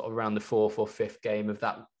sort of around the 4th or 5th game of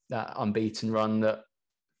that unbeaten run that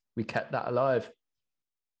we kept that alive.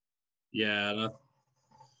 Yeah, and I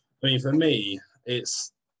mean, for me, I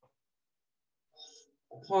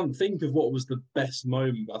can't think of what was the best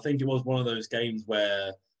moment. I think it was one of those games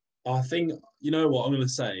where I think, you know what I'm going to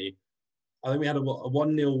say? I think we had a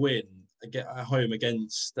 1-0 win at home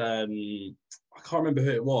against, I can't remember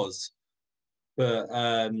who it was, but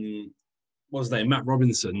what was his name? Matt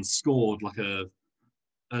Robinson scored a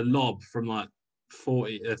lob from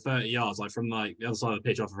 30 yards, from the other side of the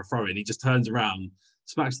pitch off of a throw in. He just turns around,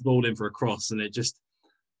 smacks the ball in for a cross, and it just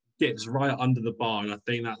gets right under the bar. And I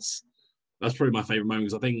think that's probably my favourite moment,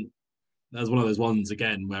 because I think that was one of those ones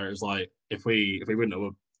again where it was if we wouldn't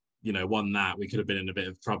have won that, we could have been in a bit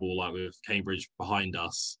of trouble with Cambridge behind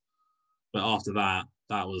us. But after that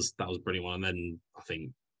was a brilliant one. And then I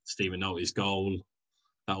think Stephen Nolte's goal,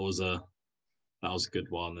 that was a good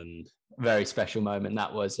one, and very special moment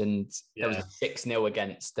that was. And there was a 6-0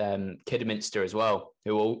 against Kidderminster as well,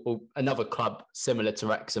 who another club similar to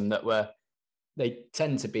Wrexham they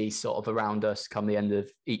tend to be sort of around us come the end of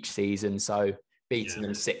each season. So beating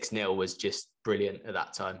them 6-0 was just brilliant at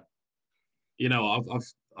that time. I'm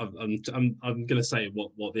going to say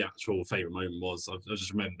what the actual favourite moment was. I've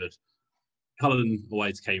just remembered Cullen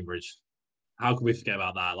away to Cambridge. How could we forget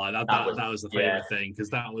about that? That was the favourite thing, because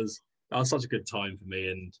that was such a good time for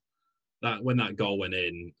me. And that when that goal went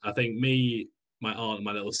in, I think me, my aunt, and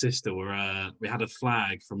my little sister we had a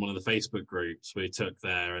flag from one of the Facebook groups we took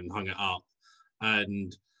there and hung it up.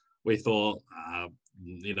 And we thought,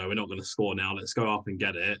 we're not going to score now. Let's go up and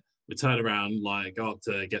get it. We turn around, go up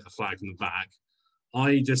to get the flag from the back.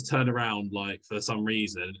 I just turn around, for some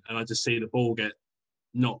reason, and I just see the ball get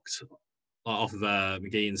knocked off of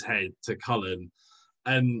McGeehan's head to Cullen.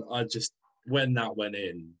 And when that went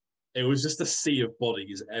in, it was just a sea of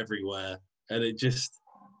bodies everywhere. And it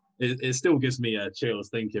it still gives me chills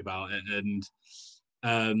thinking about it.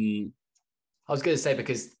 And I was going to say,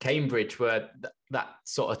 because Cambridge were that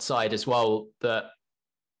sort of side as well that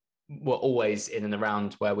were always in and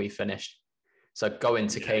around where we finished. So going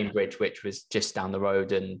to Cambridge, which was just down the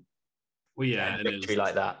road, and a victory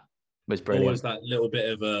like that was brilliant. Always that little bit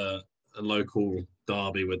of a local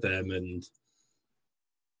derby with them.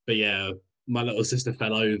 But yeah, my little sister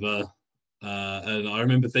fell over. And I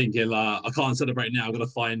remember thinking, like, I can't celebrate now. I've got to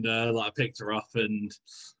find her. Like, I picked her up, and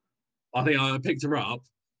I think I picked her up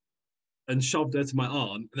and shoved her to my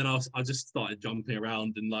aunt. And then I just started jumping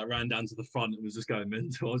around and like ran down to the front and was just going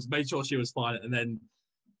mental. I just made sure she was fine, and then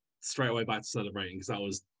straight away back to celebrating, because that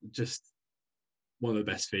was just one of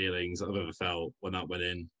the best feelings I've ever felt when that went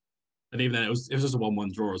in. And even then, it was just a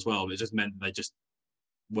 1-1 draw as well. It just meant they just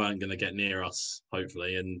weren't going to get near us,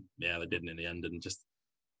 hopefully, and yeah, they didn't in the end. And just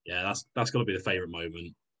that's got to be the favourite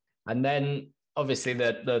moment. And then obviously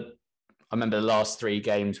I remember the last 3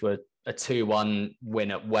 games were a 2-1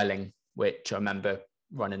 win at Welling, which I remember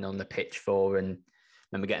running on the pitch for, and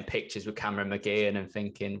remember getting pictures with Cameron McGeehan and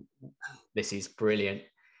thinking, this is brilliant.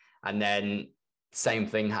 And then same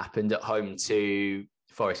thing happened at home to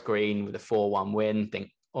Forest Green with a 4-1 win. I think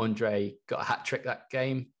Andre got a hat-trick that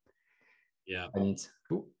game. Yeah. And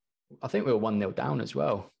I think we were 1-0 down as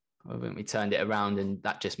well. I think we turned it around, and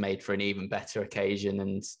that just made for an even better occasion.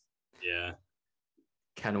 And yeah,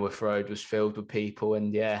 Kenilworth Road was filled with people,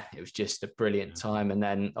 and yeah, it was just a brilliant time. And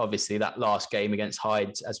then obviously that last game against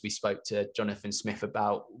Hyde, as we spoke to Jonathan Smith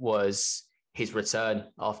about, was his return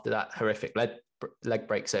after that horrific leg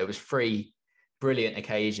break. So it was 3 brilliant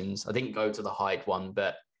occasions. I didn't go to the Hyde one,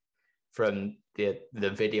 but from the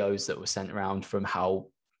videos that were sent around, from how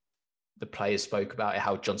the players spoke about it,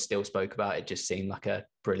 how John Steele spoke about it, just seemed like a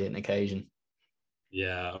brilliant occasion.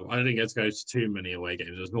 Yeah, I didn't get to go to too many away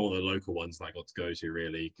games. It was more the local ones that I got to go to,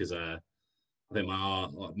 really, because I think my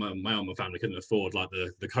aunt and my family couldn't afford like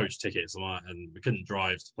the coach tickets, and we couldn't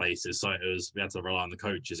drive to places, so we had to rely on the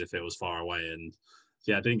coaches if it was far away. And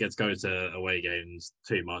yeah, I didn't get to go to away games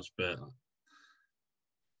too much. But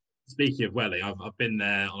speaking of Welling, I've been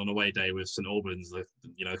there on an away day with St Albans, the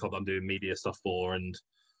club I'm doing media stuff for, and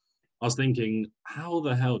I was thinking, how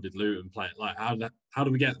the hell did Luton play? Like, how do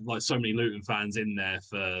we get like so many Luton fans in there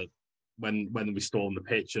for when we stormed the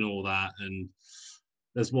pitch and all that? And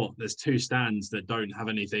there's 2 stands that don't have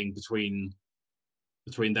anything between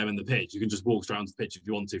them and the pitch. You can just walk around the pitch if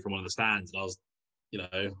you want to from one of the stands. And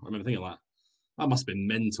I remember thinking like, that must have been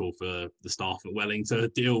mental for the staff at Welling to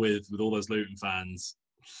deal with all those Luton fans.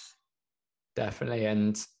 Definitely.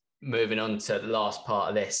 And moving on to the last part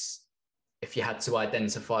of this, if you had to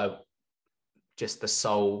identify just the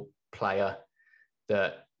sole player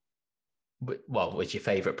that, was your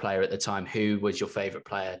favourite player at the time, who was your favourite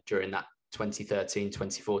player during that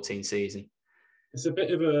 2013-2014 season? It's a bit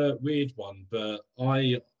of a weird one, but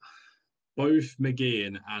both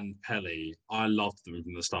McGeehan and Pelly, I loved them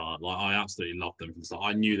from the start. Like, I absolutely loved them from the start.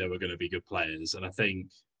 I knew they were going to be good players, and I think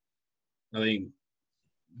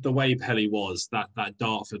the way Pelly was, that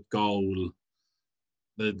Dartford goal,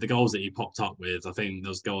 the goals that he popped up with, I think there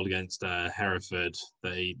was a goal against Hereford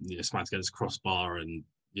that he smacked against the crossbar and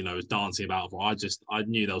was dancing about. I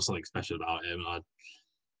knew there was something special about him.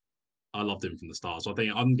 I loved him from the start. So I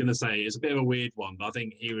think I'm going to say it's a bit of a weird one, but I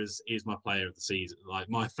think he's my player of the season, like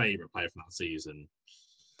my favourite player from that season.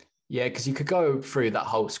 Yeah, because you could go through that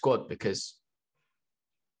whole squad, because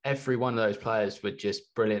every one of those players were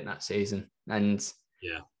just brilliant that season. And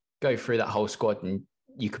go through that whole squad and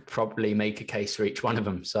you could probably make a case for each one of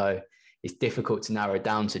them. So it's difficult to narrow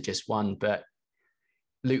down to just one. But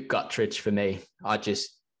Luke Guttridge, for me, what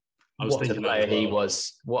a player he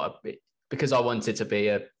was. Because I wanted to be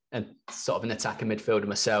a sort of an attacking midfielder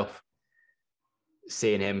myself.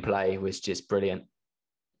 Seeing him play was just brilliant.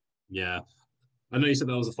 Yeah. I know you said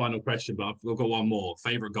that was the final question, but I've got one more.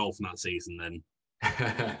 Favourite goal from that season then?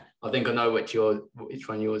 I think I know which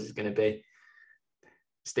one yours is going to be.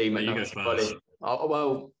 Steve McNulty volley.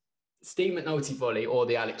 Well, Steve McNulty volley or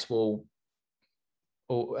the Alex Wall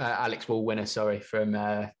winner, from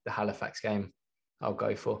the Halifax game. I'll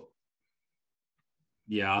go for.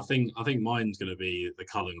 Yeah, I think mine's going to be the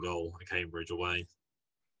Cullen goal at Cambridge away.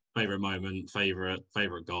 Favourite moment, favourite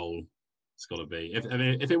goal. It's got to be.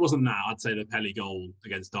 If it wasn't that, I'd say the Pelly goal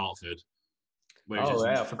against Dartford.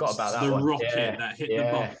 I forgot about that. The one. rocket that hit the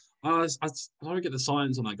ball. I don't get the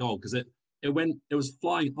science on that goal, because it was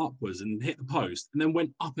flying upwards and hit the post and then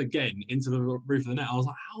went up again into the roof of the net. I was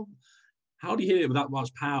like, how do you hit it with that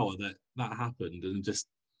much power that happened? And just,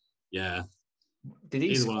 yeah. Did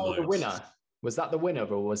he score the winner? Was that the winner,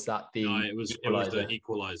 or was that the No, it was the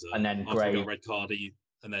equaliser. And then Gray. Red card.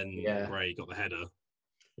 and then Gray got the header.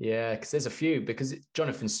 Yeah, because there's a few, because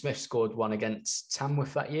Jonathan Smith scored one against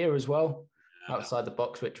Tamworth that year as well, outside the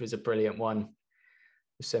box, which was a brilliant one.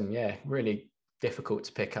 Some, really difficult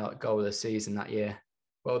to pick out goal of the season that year.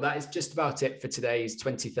 Well, that is just about it for today's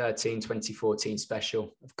 2013-2014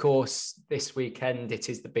 special. Of course, this weekend, it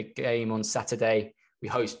is the big game on Saturday. We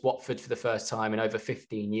host Watford for the first time in over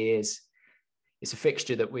 15 years. It's a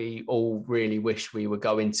fixture that we all really wish we were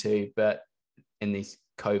going to, but in these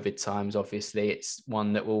COVID times, obviously, it's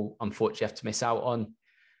one that we'll unfortunately have to miss out on.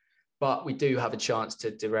 But we do have a chance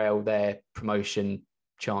to derail their promotion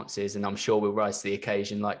chances, and I'm sure we'll rise to the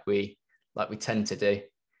occasion like we tend to do.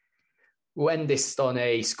 We'll end this on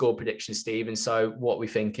a score prediction, Stephen. So what are we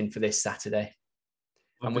thinking for this Saturday?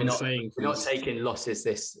 And we're not taking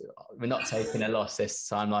losses we're not taking a loss this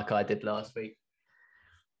time like I did last week.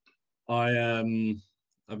 I've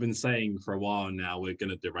been saying for a while now we're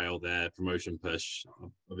going to derail their promotion push.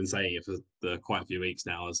 I've been saying it for quite a few weeks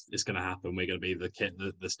now. It's going to happen. We're going to be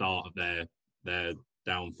the start of their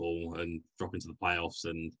downfall and drop into the playoffs.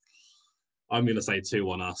 And I'm going to say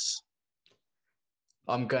 2-1 us.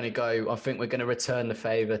 I'm going to go. I think we're going to return the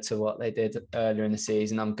favour to what they did earlier in the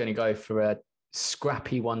season. I'm going to go for a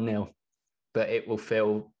scrappy 1-0. But it will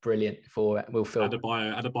feel brilliant for it. We'll feel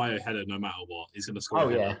Adebayo header no matter what. He's going to score.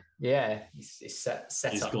 Oh yeah. He's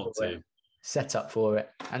set up for it.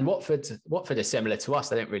 And Watford are similar to us.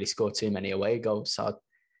 They don't really score too many away goals, so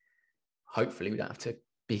hopefully we don't have to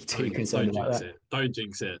be too concerned about that. Don't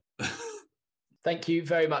jinx it. Thank you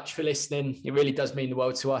very much for listening. It really does mean the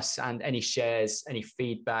world to us. And any shares, any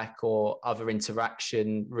feedback, or other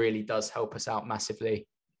interaction really does help us out massively.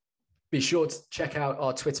 Be sure to check out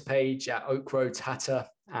our Twitter page at Oak Road Hatter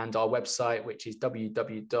and our website, which is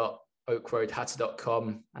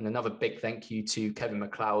www.oakroadhatter.com. And another big thank you to Kevin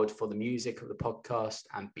MacLeod for the music of the podcast.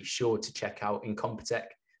 And be sure to check out Incompetech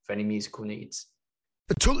for any musical needs.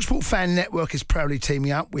 The TalkSport Fan Network is proudly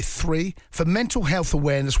teaming up with 3 for Mental Health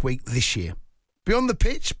Awareness Week this year. Beyond the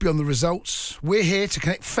pitch, beyond the results, we're here to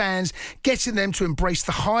connect fans, getting them to embrace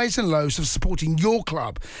the highs and lows of supporting your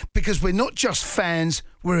club, because we're not just fans,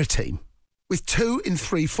 we're a team. With 2 in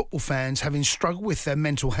 3 football fans having struggled with their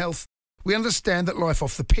mental health, we understand that life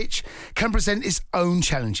off the pitch can present its own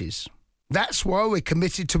challenges. That's why we're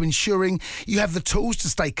committed to ensuring you have the tools to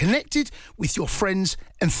stay connected with your friends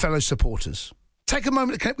and fellow supporters. Take a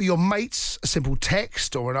moment to connect with your mates. A simple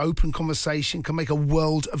text or an open conversation can make a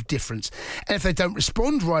world of difference. And if they don't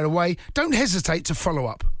respond right away, don't hesitate to follow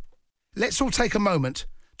up. Let's all take a moment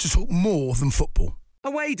to talk more than football.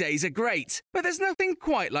 Away days are great, but there's nothing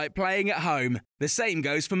quite like playing at home. The same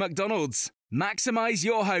goes for McDonald's. Maximise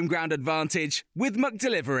your home ground advantage with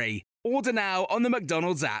McDelivery. Order now on the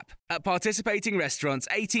McDonald's app. At participating restaurants,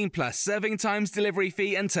 18 plus, serving times, delivery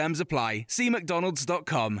fee and terms apply. See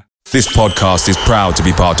mcdonalds.com. This podcast is proud to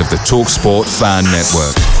be part of the TalkSport Fan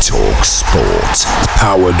Network. TalkSport.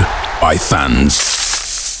 Powered by fans.